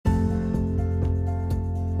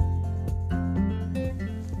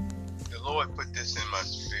Lord put this in my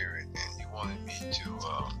spirit, and He wanted me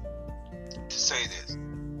to say this.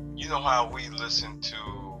 You know how we listen to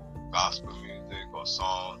gospel music or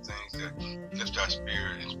songs, things that lift our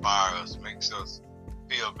spirit, inspire us, makes us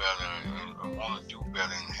feel better and want to do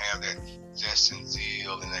better and have that zest and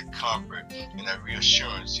zeal and that comfort and that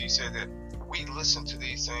reassurance. He said that we listen to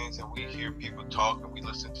these things and we hear people talk, and we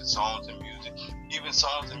listen to songs and music, even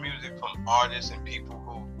songs and music from artists and people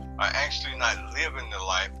who are actually not living the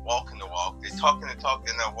life, walking the walk. They're talking the talk,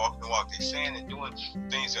 they're not walking the walk. They're saying and doing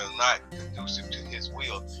things that are not conducive to His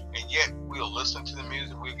will, and yet we'll listen to the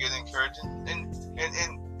music, we'll get encouraged. And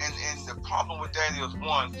the problem with that is,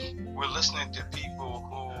 one, we're listening to people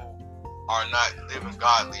who are not living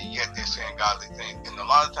godly, yet they're saying godly things. And a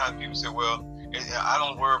lot of times people say, well, I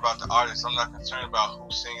don't worry about the artist. I'm not concerned about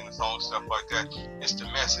who's singing the song, stuff like that. It's the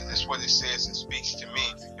message. It's what it says and speaks to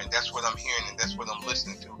me, and that's what I'm hearing, and that's what I'm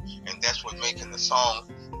listening to, and that's what making the song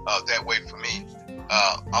that way for me.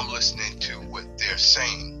 I'm listening to what they're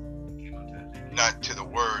saying, not to the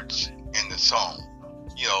words in the song.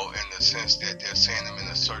 You know, in the sense that they're saying them in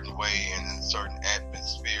a certain way and in a certain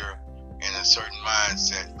atmosphere and a certain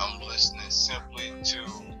mindset. I'm listening simply to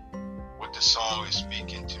what the song is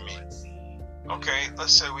speaking to me. Okay,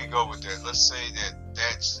 let's say we go with that. Let's say that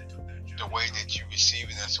that's the way that you receive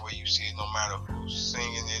it. That's the way you see it, no matter who's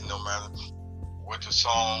singing it, no matter what the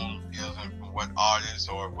song is and from what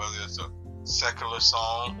artist, or whether it's a secular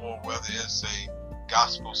song or whether it's a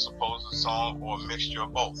gospel supposed song or a mixture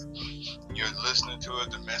of both. You're listening to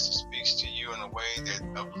it, the message speaks to you in a way that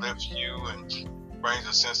uplifts you and brings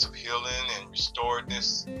a sense of healing and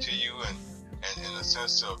restoredness to you, and a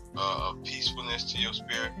sense of peacefulness to your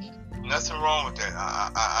spirit. Nothing wrong with that.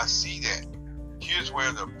 I see that. Here's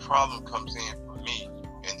where the problem comes in for me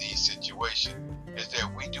in these situations, is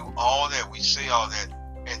that we do all that, we say all that,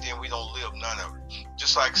 and then we don't live none of it.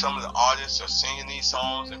 Just like some of the artists are singing these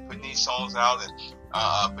songs and putting these songs out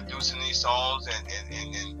and producing these songs and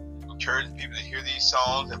encouraging people to hear these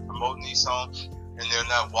songs and promoting these songs, and they're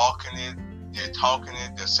not walking it, they're talking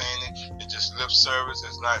it, they're saying it, it's just lip service.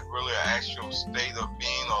 It's not really an actual state of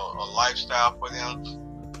being or a lifestyle for them.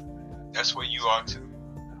 That's where you are too.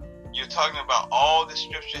 You're talking about all the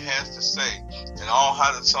scripture has to say and all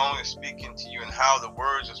how the song is speaking to you and how the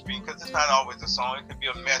words are speaking, because it's not always a song. It could be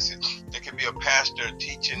a message. It could be a pastor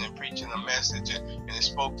teaching and preaching a message, and it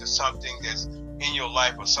spoke to something that's in your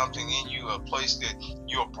life or something in you, a place that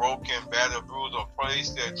you're broken, battered, bruised, or a place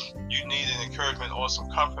that you need an encouragement or some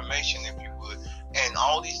confirmation, if you would. And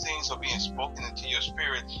all these things are being spoken into your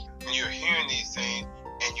spirit, and you're hearing these things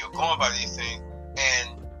and you're going by these things,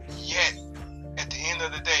 and yet at the end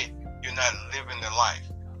of the day, you're not living the life.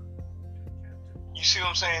 You see what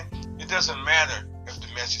I'm saying? It doesn't matter if the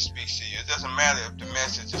message speaks to you. It doesn't matter if the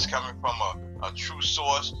message is coming from a true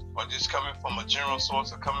source, or just coming from a general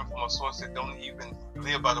source, or coming from a source that don't even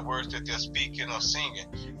live by the words that they're speaking or singing.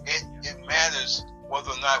 It matters whether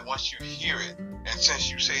or not once you hear it, and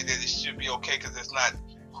since you say that it should be okay because it's not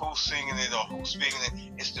who's singing it or who's speaking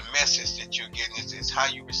it, it's the message that you're getting. It's how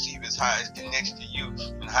you receive it, it's how it connects to you,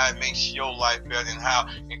 and how it makes your life better, and how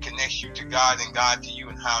it connects you to God and God to you,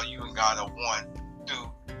 and how you and God are one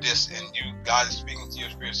through this. And God is speaking to your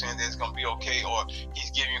spirit, saying that it's going to be okay, or He's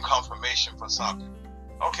giving you confirmation for something.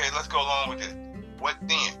 Okay, let's go along with it. What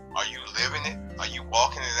then? Are you living it? Are you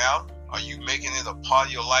walking it out? Are you making it a part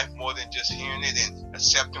of your life more than just hearing it and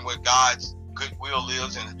accepting what God's goodwill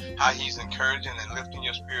is and how He's encouraging and lifting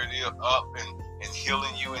your spirit up and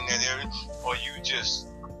healing you in that area? Or you just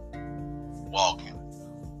walking?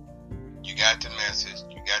 You got the message,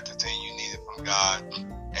 you got the thing you needed from God,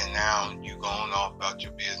 and now you going off about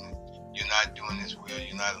your business. You're not doing His will.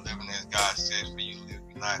 You're not living as God says for you to live.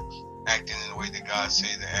 You're not acting in the way that God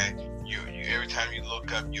says to act. You every time you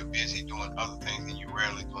look up, you're busy doing other things, and you're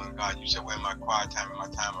rarely doing God. You say, well, in my quiet time, in my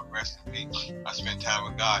time of rest and peace, I spend time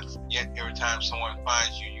with God. Yet every time someone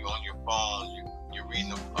finds you, you're on your phone, you're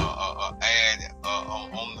reading a ad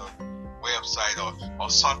on the website or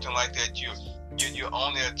something like that. You're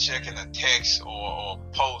on there checking a text or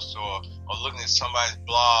post or looking at somebody's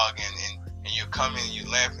blog, and you're coming and you're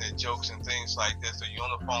laughing at jokes and things like this, or you're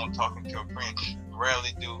on the phone talking to a friend.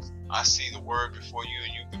 Rarely do I see the word before you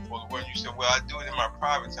and you before the word. You say, well, I do it in my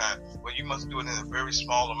private time. Well, you must do it in a very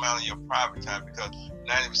small amount of your private time, because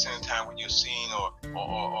 90% of the time when you're seeing or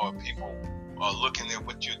people are looking at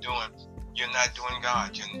what you're doing, you're not doing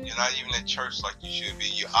God. You're not even at church like you should be.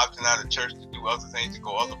 You're opting out of church to do other things, to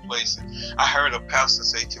go other places. I heard a pastor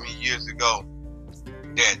say to me years ago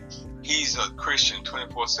that he's a Christian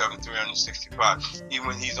 24/7, 365. Even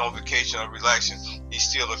when he's on vacation or relaxing, he's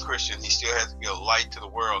still a Christian. He still has to be a light to the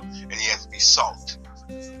world, and he has to be salt.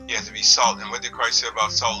 He has to be salt. And what did Christ say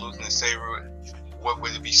about salt losing its savor? What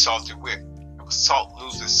would it be salted with? If salt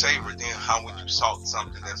loses savor, then how would you salt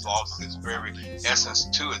something that's lost its very essence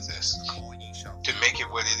to this, to make it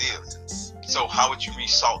what it is? So how would you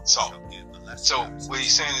re-salt salt? So what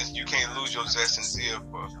he's saying is you can't lose your zest and zeal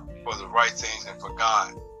for the right things and for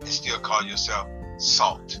God and still call yourself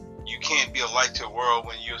salt. You can't be a light to the world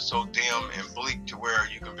when you're so dim and bleak to where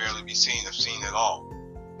you can barely be seen or seen at all.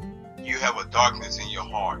 You have a darkness in your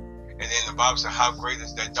heart. And then the Bible says, how great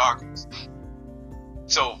is that darkness?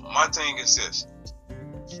 So my thing is this.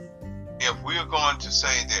 If we're going to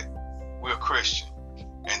say that we're Christian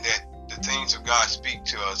and that the things of God speak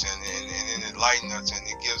to us and enlighten us and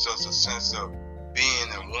it gives us a sense of being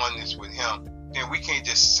in oneness with Him, then we can't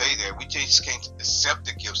just say that. We just can't accept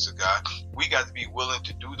the gifts of God. We got to be willing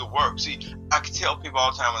to do the work. See, I can tell people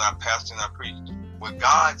all the time when I pastor and I preach, what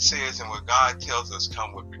God says and what God tells us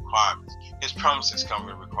come with requirements. His promises come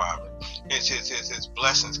with requirements. His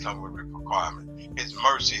blessings come with requirements. His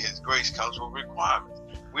mercy, His grace comes with requirements.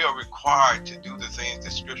 We are required to do the things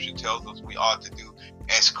that Scripture tells us we ought to do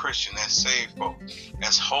as Christian, as saved folk,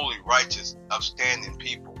 as holy, righteous, upstanding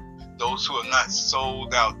people. Those who are not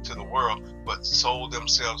sold out to the world, but sold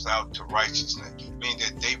themselves out to righteousness, meaning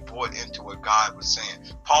that they bought into what God was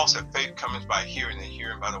saying. Paul said faith comes by hearing and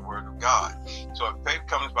hearing by the word of God. So if faith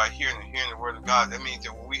comes by hearing and hearing the word of God, that means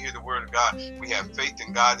that when we hear the word of God, we have faith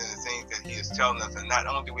in God and the things that He is telling us. And not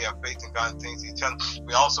only do we have faith in God and things He's telling us,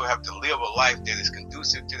 we also have to live a life that is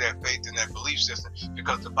conducive to that faith and that belief system,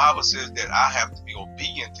 because the Bible says that I have to be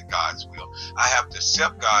obedient to God's will. I have to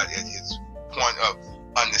accept God at His point of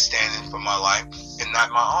understanding for my life and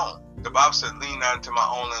not my own. The Bible said, lean not into my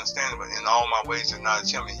own understanding, but in all my ways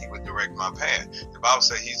acknowledge Him, and He would direct my path. The Bible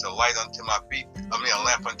said He's a light unto my feet, a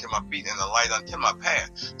lamp unto my feet, and a light unto my path.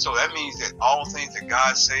 So that means that all things that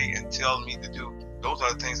God say and tell me to do, those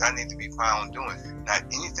are the things I need to be found doing, not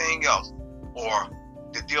anything else, or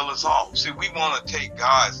the deal is off. See, we want to take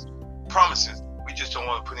God's promises, we just don't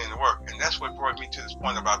want to put in the work. And that's what brought me to this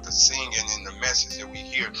point about the singing and the message that we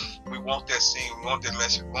hear. We want that singing, we want that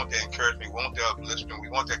message, we want that encouragement, we want that upliftment, we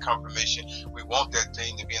want that confirmation, we want that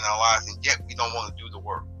thing to be in our lives, and yet we don't want to do the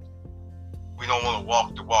work. We don't want to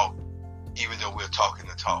walk the walk, even though we're talking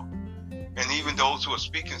the talk. And even those who are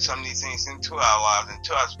speaking some of these things into our lives,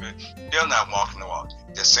 into our spirit, they're not walking the walk.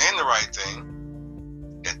 They're saying the right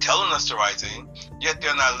thing, they're telling us the right thing, yet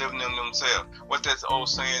they're not living them themselves. What that old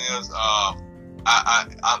saying is,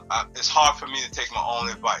 it's hard for me to take my own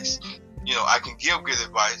advice. You know, I can give good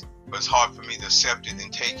advice, but it's hard for me to accept it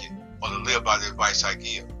and take it, or to live by the advice I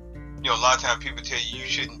give. You know, a lot of times people tell you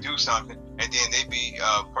shouldn't do something, and then they be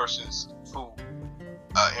persons who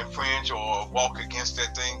infringe or walk against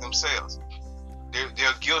that thing themselves.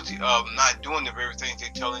 They're guilty of not doing the very things they're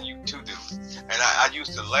telling you to do. And I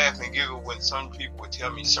used to laugh and giggle when some people would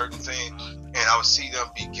tell me certain things, and I would see them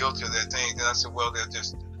be guilty of that thing. Then I said, well, they're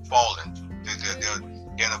just falling. They're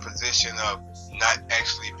in a position of not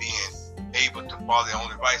actually being able to follow their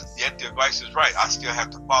own advice. Yet the advice is right. I still have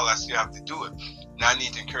to follow. I still have to do it. And I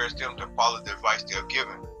need to encourage them to follow the advice they're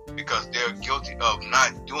given, because they're guilty of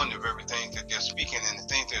not doing the very things that they're speaking, and the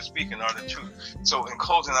things they're speaking are the truth. So in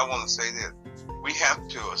closing, I want to say this. We have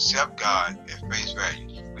to accept God at face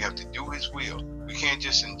value. We have to do His will. We can't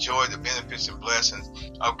just enjoy the benefits and blessings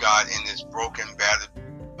of God in this broken,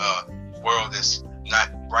 battered world that's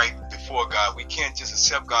not right before God. We can't just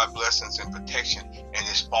accept God's blessings and protection in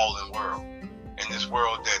this fallen world, in this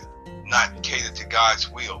world that not cater to God's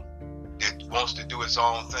will, that wants to do its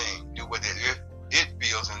own thing, do what it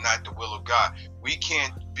feels and not the will of God. We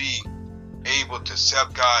can't be able to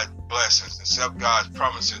accept God's blessings, accept God's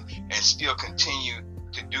promises, and still continue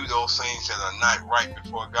to do those things that are not right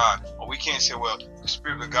before God. Or we can't say, well, the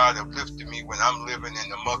Spirit of God uplifted me when I'm living in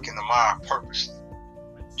the muck and the mire purposely.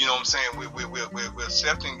 You know what I'm saying? We're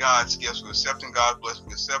accepting God's gifts, we're accepting God's blessings,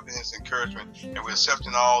 we're accepting His encouragement, and we're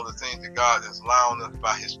accepting all the things that God is allowing us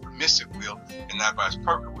by His permissive will and not by His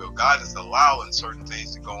perfect will. God is allowing certain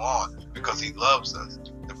things to go on because He loves us.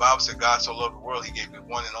 The Bible said God so loved the world, He gave His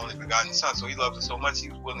one and only begotten Son. So He loved us so much, He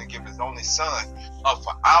was willing to give His only Son up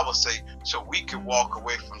for our sake, so we could walk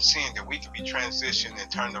away from sin, that we could be transitioned and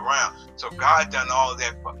turned around. So God done all of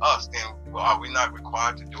that for us. Then are we not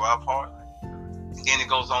required to do our part? Then it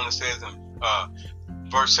goes on and says in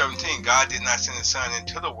verse 17, God did not send His Son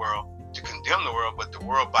into the world to condemn the world, but the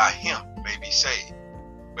world by Him may be saved.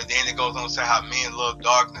 But then it goes on to say how men love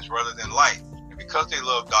darkness rather than light. And because they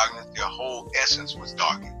love darkness, their whole essence was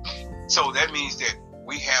darkened. So that means that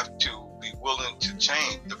we have to be willing to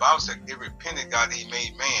change. The Bible said it repented God that he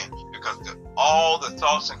made man, because all the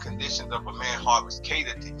thoughts and conditions of a man's heart was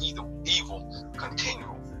catered to evil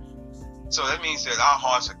continually. So that means that our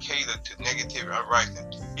hearts are catered to negative and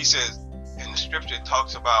unrighteousness. He says in the scripture, it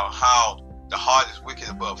talks about how the heart is wicked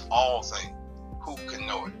above all things. Who can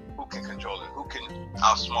know it? Who can control it? Who can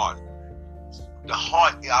outsmart it? The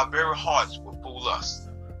heart, our very hearts will fool us.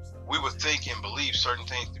 We will think and believe certain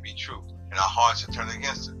things to be true, and our hearts are turned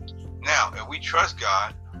against it. Now, if we trust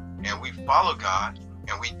God and we follow God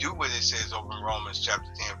and we do what it says over in Romans chapter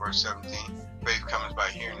 10, verse 17, faith comes by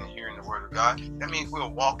hearing and hearing the word of God, that means we'll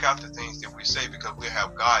walk out the things that we say, because we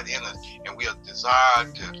have God in us and we are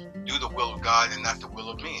desired to do the will of God and not the will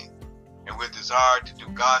of men. And we're desired to do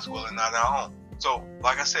God's will and not our own. So,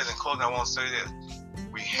 like I said, in closing, I want to say this.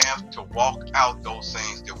 We have to walk out those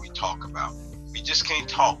things that we talk about. We just can't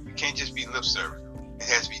talk. We can't just be lip service. It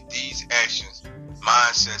has to be deeds, actions,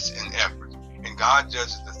 mindsets, and efforts. And God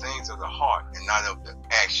judges the things of the heart and not of the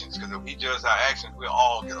actions. Because if he judges our actions, we'll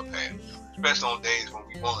all get a pass. Especially on days when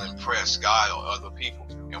we want to impress God or other people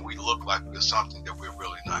and we look like we're something that we're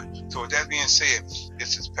really not. So with that being said,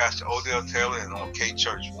 this is Pastor Odell Taylor, and on K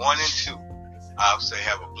Church 1 and 2. I'll say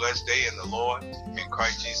have a blessed day in the Lord. In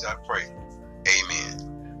Christ Jesus I pray.